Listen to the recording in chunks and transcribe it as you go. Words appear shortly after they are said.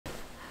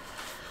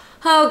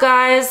Oh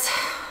guys,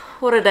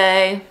 what a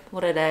day,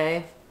 what a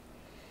day.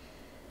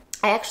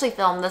 I actually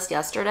filmed this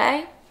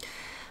yesterday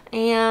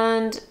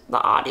and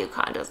the audio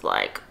kind of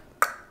like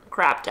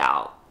crapped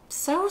out.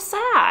 So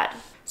sad.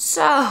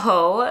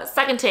 So,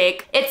 second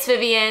take, it's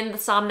Vivian, the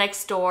Somm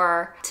next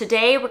door.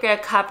 Today we're gonna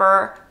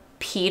cover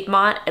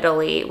Piedmont,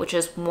 Italy, which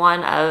is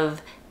one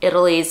of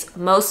Italy's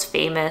most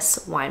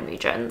famous wine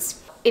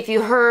regions. If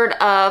you heard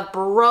of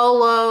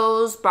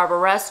Barolos,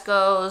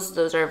 Barbarescos,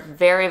 those are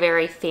very,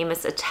 very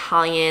famous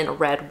Italian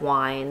red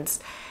wines.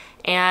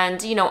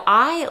 And you know,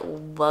 I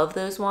love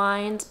those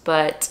wines,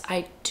 but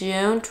I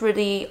don't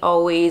really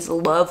always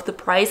love the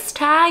price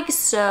tag.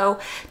 So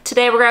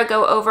today we're gonna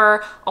go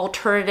over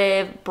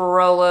alternative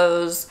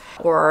Barolos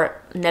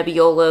or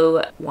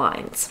Nebbiolo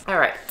wines. All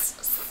right,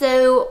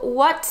 so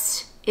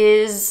what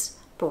is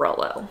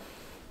Barolo?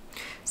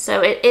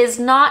 So it is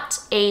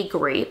not a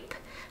grape.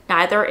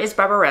 Neither is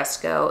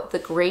Barbaresco. The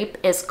grape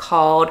is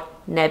called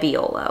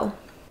Nebbiolo.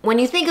 When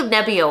you think of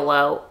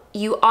Nebbiolo,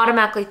 you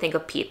automatically think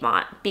of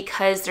Piedmont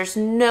because there's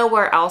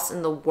nowhere else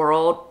in the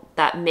world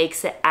that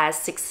makes it as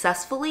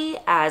successfully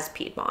as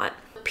Piedmont.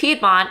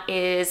 Piedmont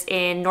is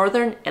in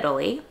northern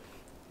Italy.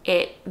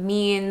 It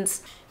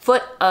means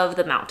foot of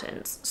the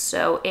mountains.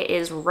 So it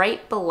is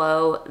right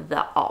below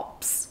the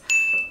Alps.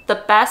 The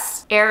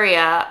best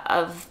area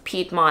of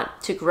Piedmont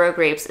to grow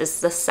grapes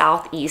is the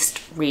southeast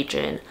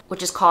region,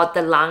 which is called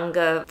the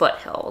Langhe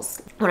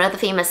foothills. One of the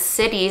famous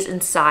cities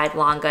inside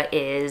Langhe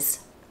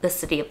is the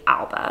city of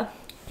Alba.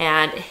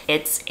 And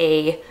it's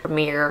a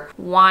premier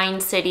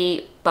wine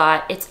city,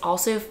 but it's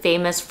also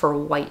famous for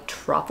white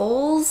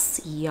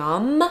truffles.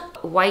 Yum.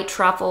 White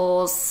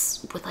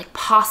truffles with like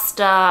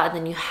pasta, and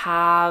then you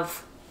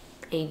have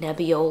a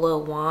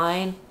Nebbiolo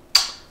wine.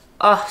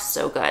 Oh,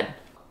 so good.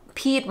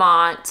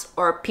 Piedmont,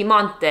 or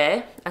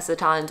Piemonte, as the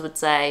Italians would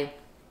say,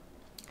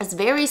 is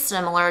very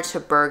similar to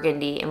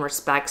Burgundy in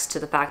respects to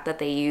the fact that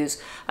they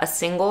use a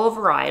single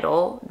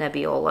varietal,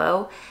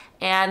 Nebbiolo,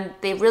 and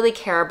they really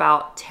care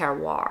about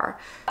terroir.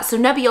 So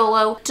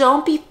Nebbiolo,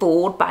 don't be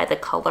fooled by the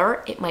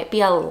color. It might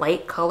be a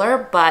light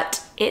color,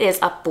 but it is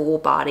a full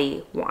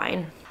body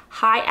wine.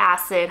 High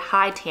acid,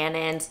 high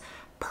tannins,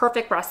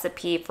 perfect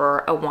recipe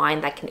for a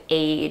wine that can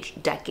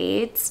age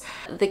decades.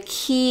 The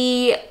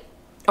key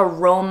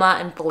aroma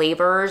and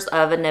flavors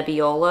of a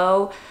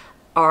Nebbiolo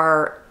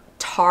are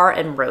tar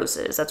and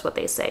roses. That's what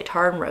they say,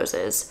 tar and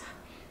roses.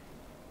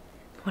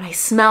 When I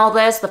smell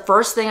this, the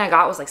first thing I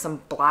got was like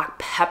some black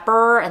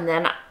pepper, and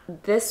then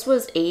this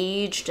was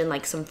aged in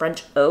like some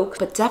French oak,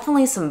 but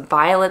definitely some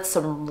violets,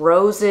 some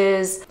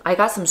roses. I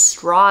got some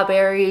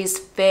strawberries,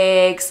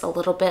 figs, a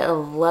little bit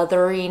of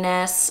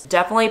leatheriness.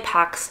 Definitely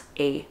packs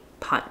a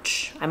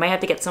punch. I might have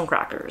to get some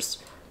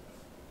crackers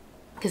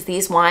because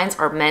these wines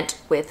are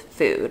meant with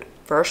food.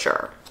 For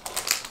sure.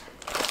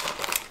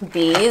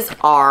 These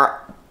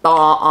are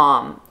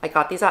bomb. I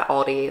got these at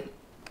Aldi.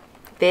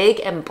 Fig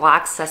and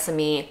black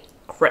sesame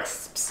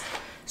crisps.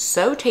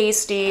 So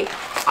tasty.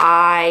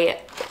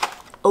 I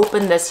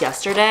opened this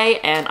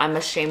yesterday and I'm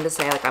ashamed to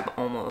say like I'm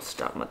almost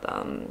done with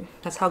them.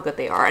 That's how good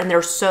they are. And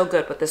they're so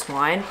good with this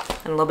wine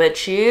and a little bit of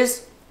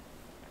cheese.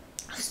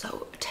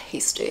 So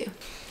tasty.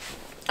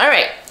 All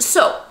right,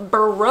 so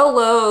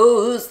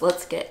Barolos.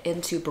 Let's get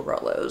into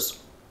Barolos.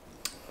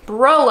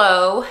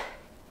 Barolo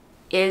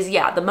is,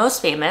 yeah, the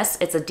most famous.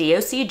 It's a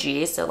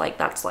DOCG, so like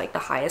that's like the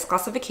highest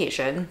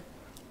classification.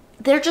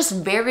 They're just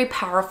very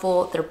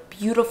powerful, they're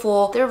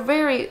beautiful, they're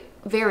very,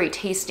 very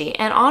tasty.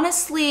 And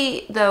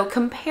honestly though,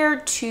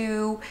 compared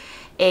to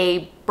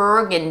a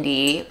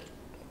Burgundy,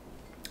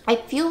 I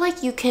feel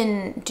like you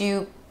can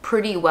do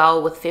pretty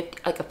well with a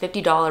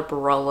 $50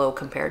 Barolo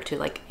compared to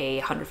like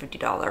a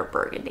 $150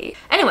 Burgundy.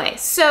 Anyway,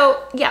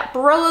 so yeah,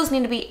 Barolos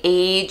need to be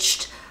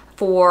aged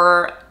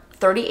for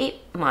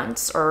 38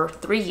 months or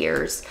 3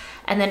 years.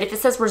 And then if it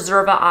says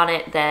Reserva on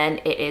it, then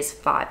it is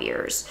 5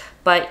 years.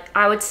 But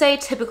I would say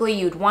typically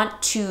you'd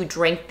want to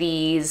drink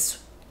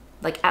these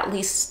like at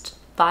least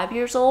 5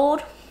 years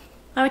old.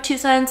 My 2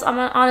 cents.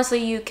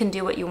 Honestly, you can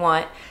do what you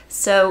want.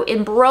 So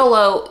in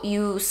Barolo,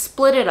 you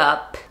split it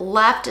up.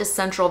 Left is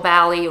Central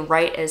Valley,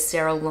 right is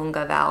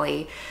Serralunga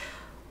Valley.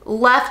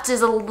 Left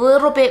is a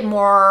little bit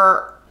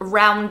more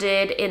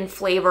rounded in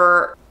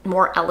flavor,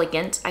 more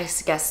elegant, I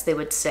guess they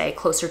would say,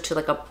 closer to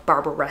like a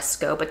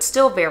Barbaresco, but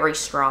still very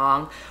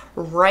strong.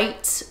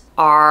 Right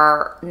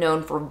are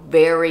known for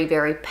very,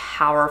 very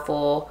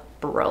powerful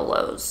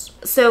Barolos.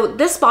 So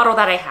this bottle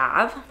that I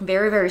have,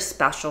 very, very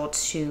special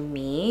to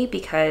me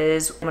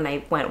because when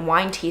I went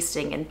wine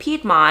tasting in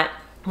Piedmont,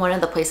 one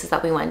of the places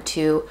that we went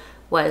to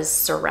was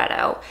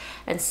Cerreto.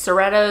 And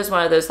Cerreto is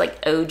one of those like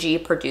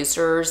OG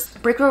producers.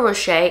 Bricro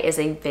Rocher is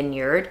a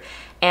vineyard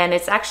and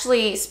it's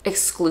actually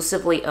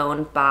exclusively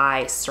owned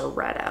by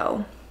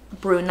Cerreto.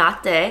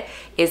 Brunate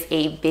is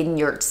a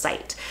vineyard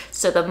site.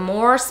 So the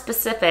more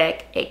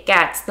specific it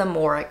gets, the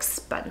more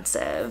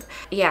expensive.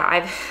 Yeah,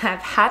 I've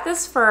had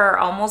this for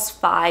almost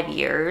 5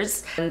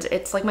 years and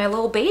it's like my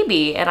little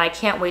baby and I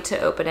can't wait to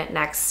open it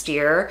next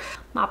year.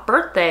 My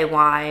birthday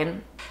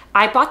wine.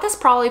 I bought this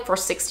probably for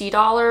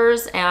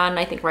 $60 and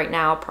I think right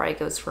now it probably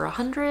goes for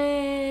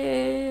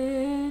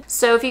 $100.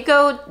 So if you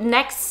go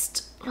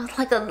next,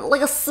 like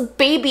a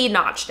baby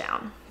notch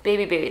down,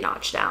 baby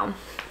notch down,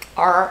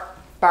 are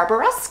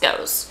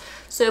Barbarescos.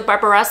 So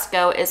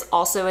Barbaresco is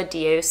also a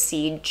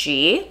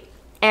DOCG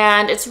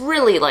and it's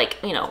really like,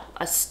 you know,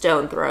 a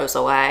stone throws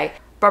away.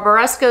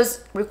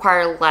 Barbarescos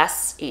require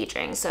less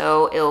aging.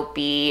 So it'll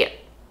be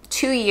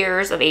 2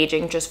 years of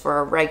aging just for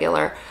a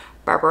regular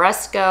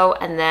Barbaresco,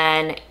 and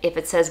then if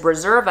it says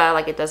Reserva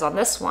like it does on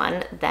this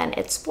one, then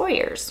it's 4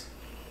 years.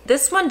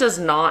 This one does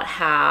not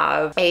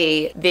have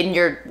a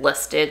vineyard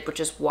listed,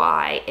 which is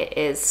why it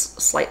is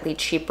slightly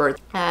cheaper.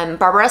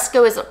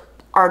 Barbaresco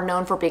are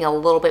known for being a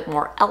little bit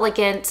more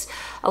elegant,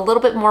 a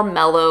little bit more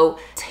mellow.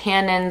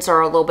 Tannins are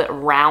a little bit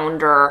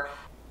rounder,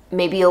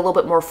 maybe a little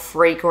bit more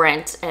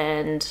fragrant,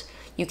 and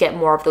you get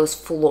more of those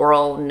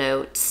floral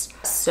notes.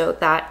 So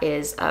that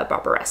is a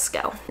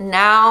Barbaresco.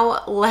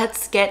 Now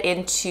let's get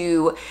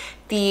into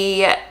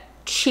the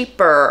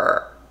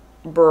cheaper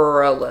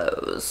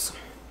Barolos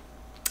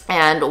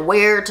and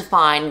where to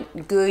find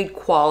good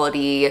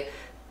quality,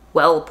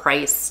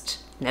 well-priced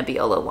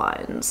Nebbiolo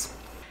wines.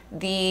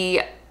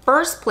 The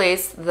first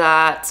place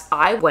that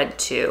I went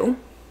to,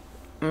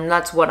 and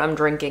that's what I'm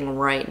drinking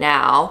right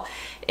now,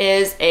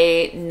 is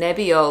a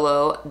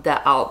Nebbiolo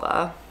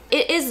D'Alba.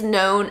 It is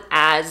known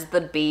as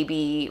the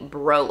baby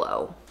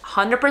Barolo.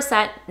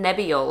 100%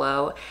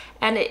 Nebbiolo,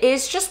 and it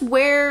is just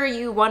where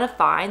you want to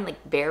find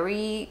like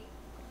very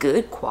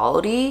good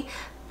quality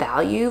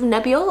value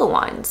Nebbiolo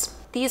wines.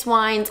 These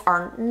wines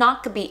are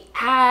not going to be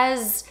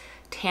as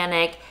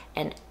tannic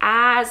and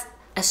as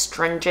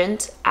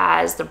astringent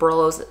as the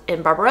Barolos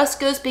and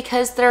Barbarescos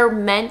because they're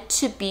meant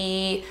to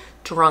be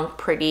drunk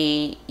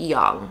pretty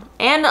young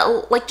and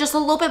like just a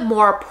little bit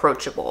more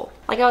approachable.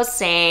 Like I was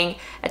saying,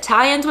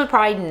 Italians would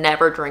probably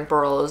never drink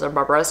Barolos or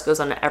Barbarescos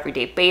on an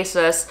everyday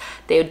basis.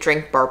 They would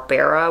drink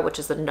Barbera, which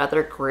is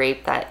another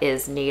grape that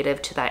is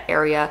native to that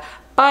area.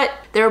 But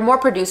there are more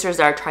producers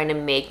that are trying to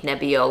make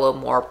Nebbiolo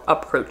more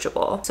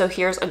approachable. So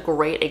here's a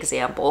great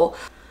example.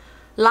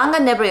 Langhe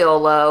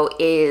Nebbiolo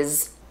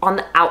is on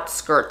the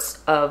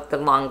outskirts of the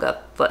Langhe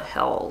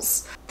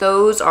foothills.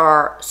 Those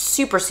are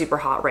super, super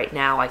hot right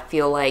now. I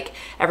feel like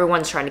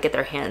everyone's trying to get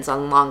their hands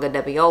on Langhe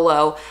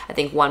Nebbiolo. I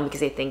think one, because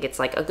they think it's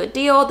like a good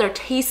deal. They're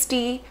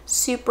tasty,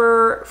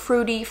 super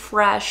fruity,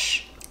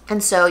 fresh.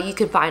 And so you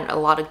can find a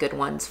lot of good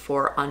ones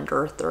for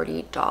under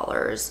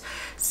 $30.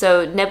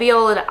 So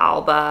Nebbiolo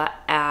D'Alba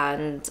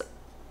and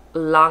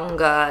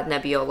Langhe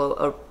Nebbiolo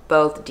are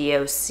both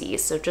DOC,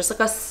 so just like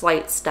a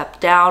slight step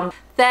down.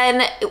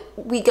 Then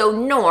we go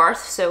north,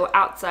 so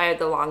outside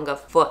the Langhe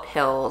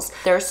foothills,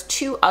 there's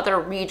 2 other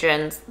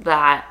regions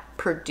that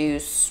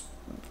produce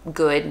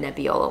good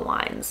Nebbiolo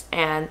wines,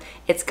 and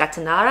it's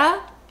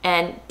Gattinara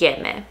and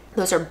Ghemme.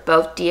 Those are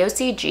both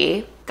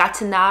DOCG.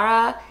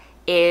 Gattinara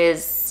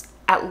is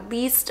at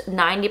least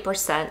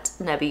 90%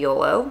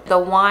 Nebbiolo. The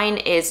wine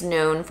is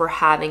known for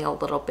having a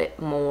little bit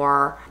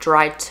more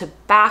dried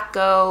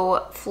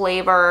tobacco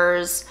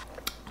flavors,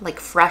 like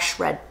fresh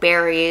red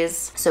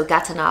berries. So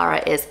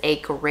Gattinara is a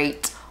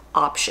great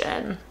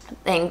option.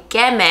 And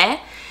Ghemme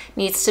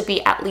needs to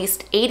be at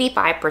least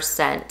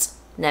 85%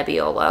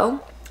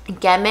 Nebbiolo.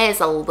 Ghemme is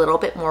a little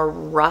bit more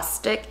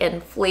rustic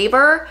in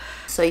flavor,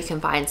 so you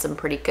can find some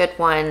pretty good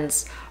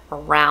ones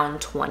around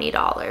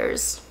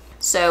 $20.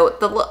 So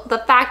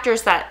the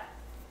factors that,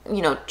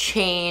 you know,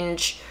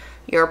 change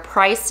your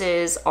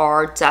prices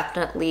are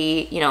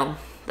definitely, you know,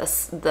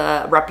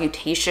 the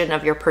reputation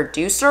of your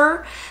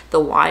producer, the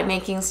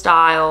winemaking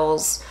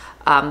styles,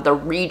 the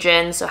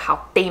region, so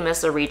how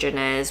famous a region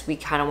is. We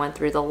kind of went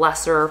through the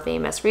lesser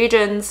famous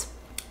regions.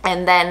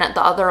 And then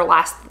the other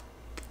last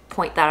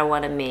point that I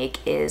want to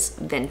make is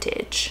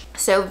vintage.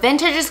 So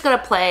vintage is going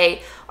to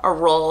play a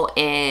role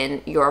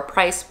in your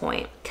price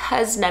point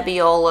because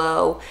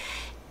Nebbiolo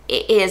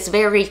is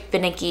very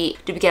finicky.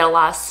 Do we get a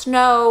lot of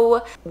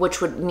snow,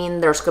 which would mean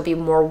there's gonna be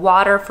more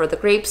water for the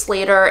grapes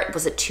later?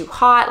 Was it too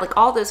hot? Like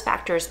all those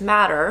factors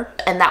matter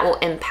and that will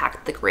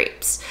impact the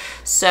grapes.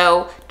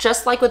 So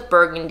just like with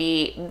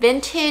Burgundy,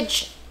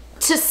 vintage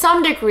to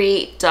some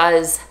degree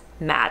does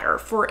matter.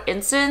 For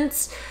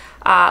instance,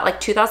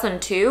 like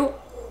 2002,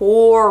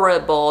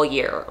 horrible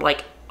year.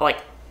 Like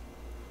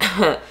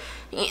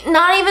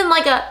not even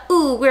like a,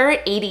 ooh, we're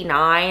at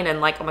 89 and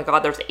like, oh my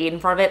God, there's 8 in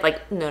front of it.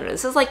 Like, no,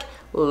 this is like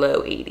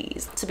low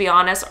 80s. To be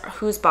honest,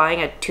 who's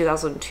buying a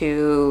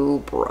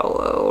 2002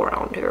 Barolo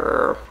around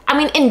here? I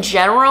mean, in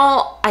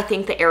general, I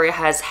think the area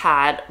has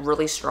had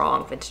really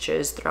strong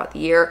vintages throughout the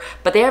year,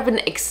 but they have been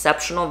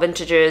exceptional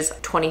vintages.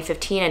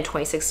 2015 and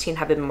 2016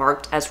 have been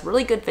marked as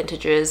really good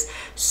vintages.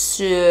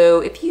 So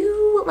if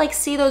you like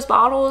see those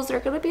bottles, they're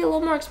gonna be a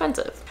little more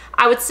expensive.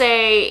 I would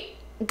say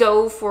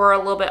go for a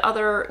little bit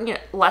other, you know,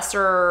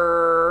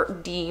 lesser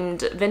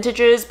deemed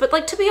vintages. But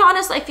like, to be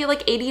honest, I feel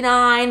like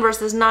 89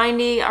 versus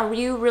 90, are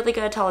you really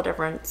gonna tell a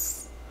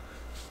difference?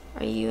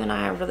 Are you and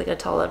I really gonna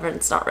tell a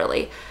difference? Not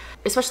really.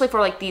 Especially for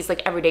like these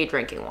like everyday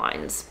drinking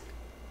wines.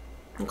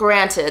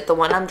 Granted, the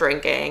one I'm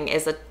drinking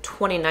is a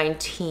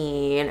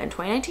 2019, and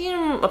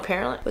 2019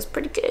 apparently was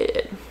pretty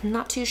good.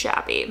 Not too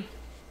shabby.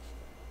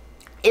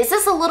 Is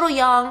this a little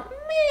young?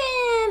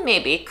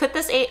 Maybe. Could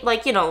this,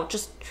 like, you know,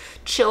 just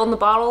chill in the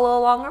bottle a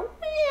little longer?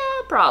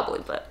 Yeah,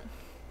 probably, but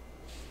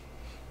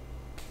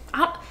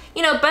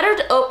you know, better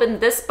to open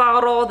this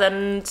bottle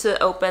than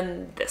to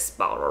open this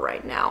bottle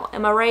right now.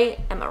 Am I right?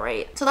 Am I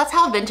right? So that's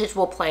how vintage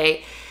will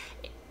play.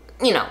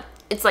 You know,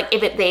 it's like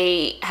if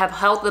they have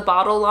held the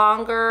bottle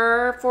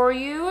longer for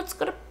you, it's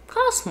gonna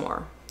cost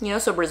more. You know,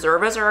 so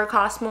reserves are gonna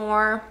cost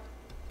more.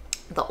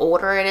 The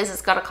older it is,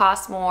 it's gonna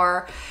cost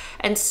more.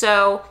 And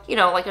so, you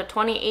know, like a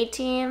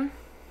 2018,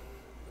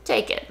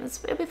 take it.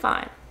 It'll be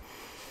fine.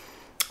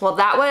 Well,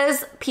 that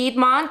was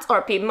Piedmont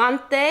or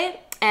Piemonte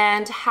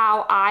and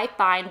how I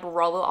find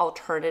Barolo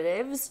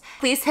alternatives.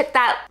 Please hit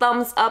that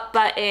thumbs up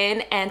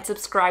button and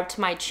subscribe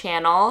to my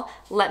channel.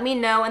 Let me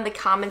know in the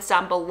comments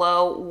down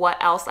below what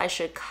else I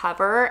should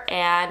cover,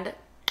 and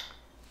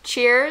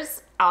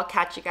cheers. I'll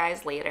catch you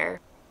guys later.